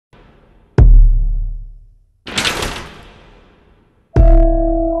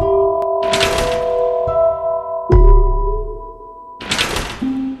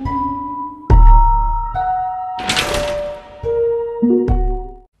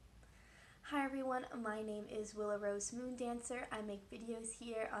everyone, my name is Willow Rose Moondancer. I make videos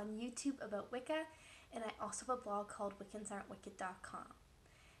here on YouTube about Wicca, and I also have a blog called wiccansaren'twicked.com.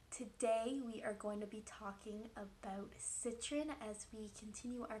 Today we are going to be talking about Citrine as we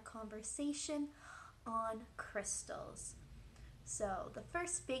continue our conversation on crystals. So the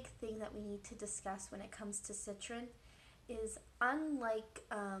first big thing that we need to discuss when it comes to Citrine is, unlike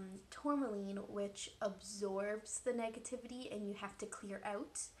tourmaline, which absorbs the negativity and you have to clear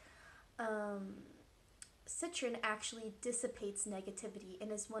out, Citrine actually dissipates negativity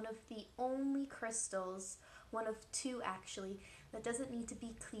and is one of the only crystals, one of two actually, that doesn't need to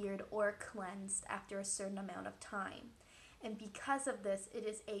be cleared or cleansed after a certain amount of time. And because of this, it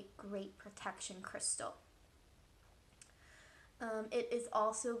is a great protection crystal. It is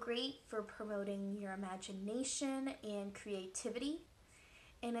also great for promoting your imagination and creativity.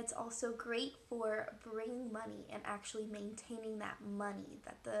 And it's also great for bringing money and actually maintaining that money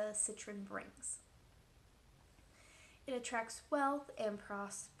that the Citrine brings. It attracts wealth and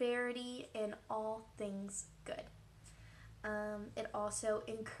prosperity and all things good. It also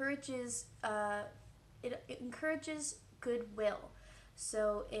encourages goodwill.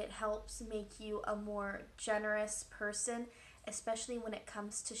 So it helps make you a more generous person, especially when it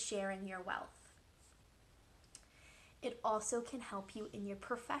comes to sharing your wealth. It also can help you in your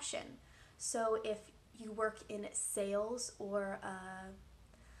profession. So if you work in sales or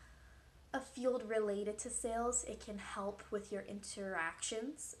a field related to sales, it can help with your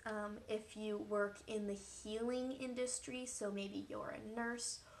interactions. If you work in the healing industry, so maybe you're a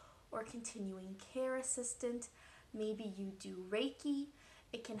nurse or continuing care assistant, maybe you do Reiki,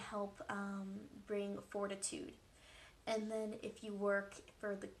 it can help bring fortitude. And then if you work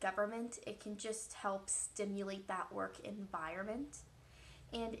for the government, it can just help stimulate that work environment.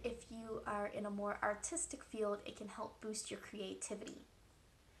 And if you are in a more artistic field, it can help boost your creativity.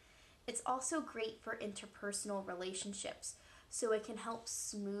 It's also great for interpersonal relationships, so it can help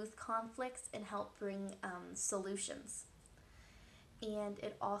smooth conflicts and help bring solutions. And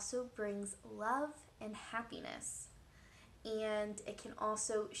it also brings love and happiness. And it can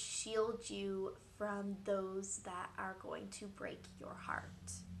also shield you from those that are going to break your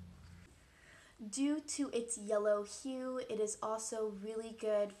heart. Due to its yellow hue, it is also really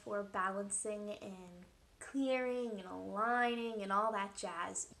good for balancing and clearing and aligning and all that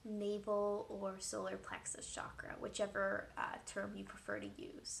jazz, navel or solar plexus chakra, whichever term you prefer to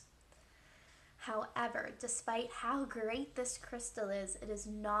use. However, despite how great this crystal is, it is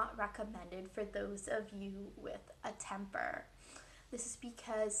not recommended for those of you with a temper. This is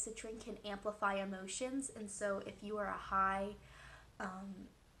because Citrine can amplify emotions, and so if you are a high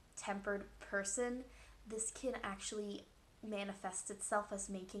tempered person, this can actually manifest itself as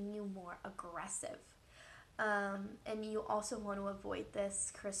making you more aggressive. And you also want to avoid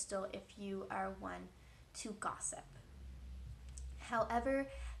this crystal if you are one to gossip. However,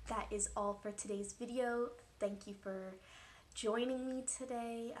 that is all for today's video. Thank you for joining me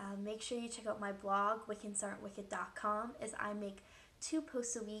today. Make sure you check out my blog, wiccansaren'twicked.com, as I make 2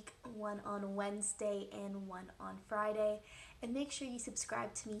 posts a week, one on Wednesday and one on Friday. And make sure you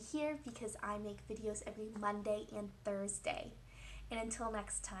subscribe to me here because I make videos every Monday and Thursday. And until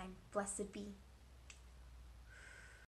next time, blessed be.